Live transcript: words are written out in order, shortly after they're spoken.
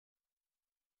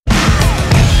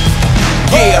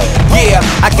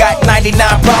I got 99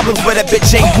 problems, but a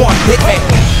bitch ain't one. Hit me.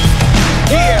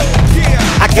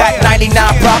 I got 99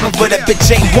 problems, but a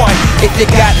bitch ain't one. If you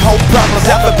got whole problems,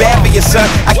 I feel bad for you, son.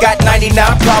 I got 99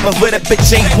 problems, but a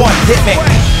bitch ain't one. Hit me.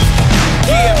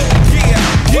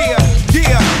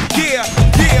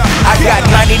 I got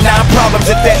 99 problems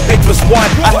if that bitch was one.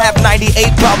 I have 98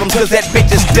 problems cause that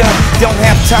bitch is dumb. Don't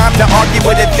have time to argue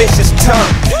with a vicious tongue.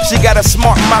 She got a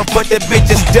smart mouth but the bitch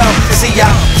is dumb. See, I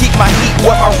keep my heat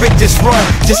where my riches run,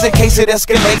 just in case it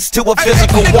escalates to a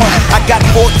physical one. I got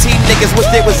 14 niggas wish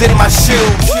they was in my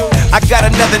shoes. I got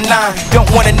another 9, don't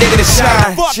want a nigga to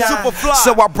shine.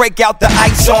 So I break out the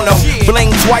ice on them,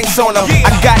 bling twice on them.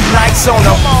 I got nice on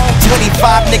them,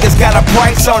 25 niggas got a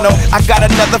price on them. I got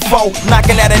another 4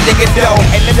 knocking at a nigga door.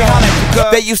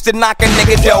 They used to knock a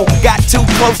nigga door. Got 2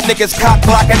 close niggas cock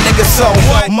block a nigga so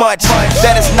much.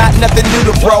 That is not nothing new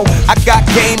to bro. I got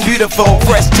game beautiful,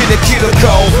 fresh to the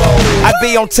cuticle. I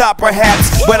be on top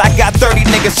perhaps, but I got 30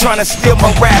 niggas trying to steal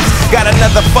my raps. Got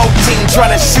another 14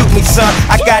 trying to shoot me, son.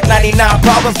 I got 99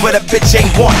 problems, but a bitch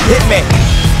ain't one. Hit me.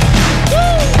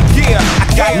 I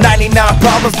got 99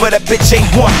 problems, but a bitch ain't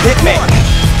one. Hit me.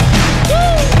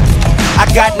 I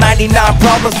got 99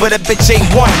 problems, but a bitch ain't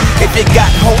one. If you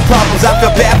got whole problems, I feel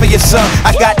bad for you, son.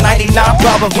 I got 99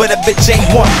 problems, but a bitch ain't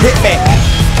one. Hit me.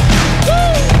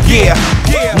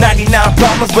 99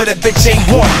 problems, but a bitch ain't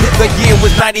one. The year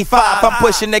was 95, I'm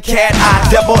pushing the cat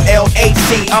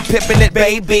I-double-L-A-C. I'm pimping it,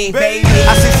 baby.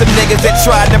 I see some niggas that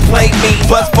tried to play me,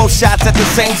 bust 4 shots at the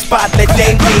same spot that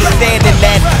they be standing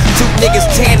at. 2 niggas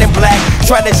tan and black,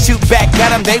 trying to shoot back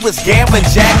at them, they was gambling,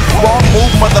 jack. Wrong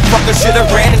move, motherfucker,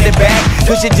 should've ran in the back,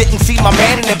 cause you didn't see my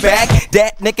man in the back.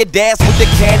 That nigga dash with the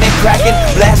cannon cracking,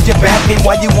 blast your back in.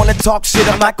 Why you wanna talk shit,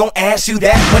 I'm not gonna ask you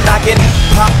that. When I can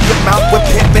pop your mouth with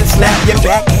pimpin', slap your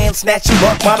backhand, snatch you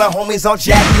up while the homies all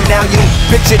jack you. Now you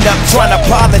bitchin' up, trying to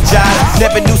apologize.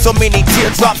 Never knew so many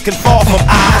teardrops can fall from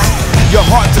eyes. Your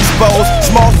heart's exposed,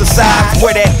 small's the size.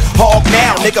 Where that hog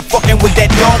now, nigga fucking with that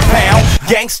dog pound.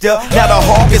 Gangster, now the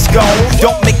hog is gone.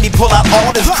 Don't make me pull out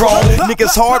all this chrome.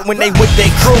 Niggas hard when they with they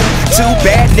crew. Too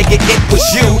bad, nigga, it was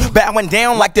you. Bowing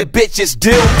down like the bitches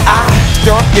do. I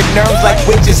stir up your nerves like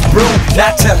witches brew.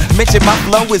 Not to mention my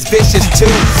flow is vicious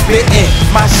too. Spittin'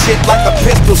 my shit like a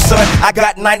pistol, son. I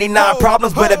got 99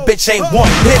 problems, but a bitch ain't one.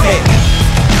 Hit me.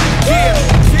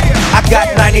 I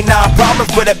got 99 problems,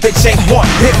 but a bitch ain't one.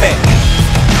 Hit me.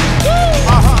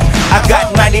 I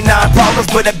got 99 problems,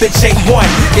 but a bitch ain't one.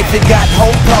 If you got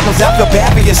whole problems, I feel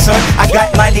bad for you, son. I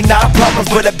got 99 problems,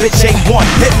 but a bitch ain't one.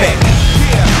 Hit me.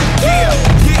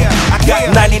 I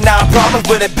got 99 problems,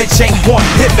 but a bitch ain't one.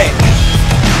 Hit me.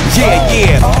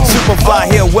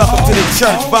 Superfly here, welcome to the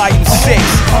church, volume 6.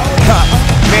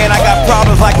 Man, I got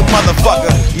problems like a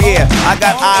motherfucker. Yeah, I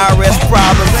got IRS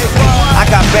problems, I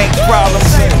got bank problems,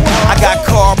 I got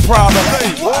car problems,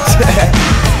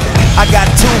 I got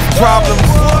tooth problems,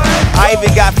 I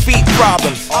even got feet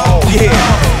problems. Yeah,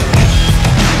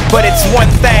 but it's one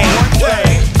thing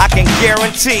I can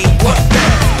guarantee,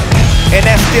 and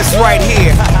that's this right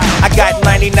here. I got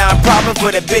 99 problems,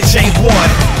 but a bitch ain't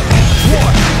one.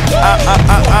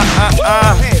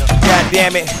 God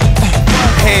damn it.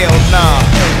 Hell nah.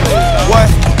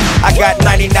 What? I got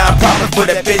 99 problems, but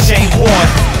a bitch ain't one.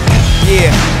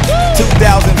 Yeah,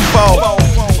 2004.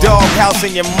 Doghouse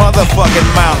in your motherfucking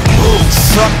mouth.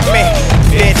 Suck me,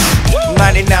 bitch.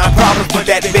 99 problems, but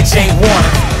that bitch ain't one.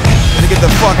 Better get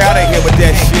the fuck out of here with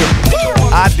that shit.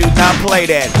 I do not play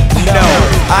that. No,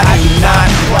 I do not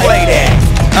play that.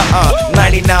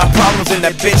 99 problems and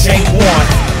that bitch ain't one.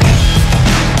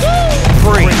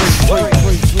 Preach.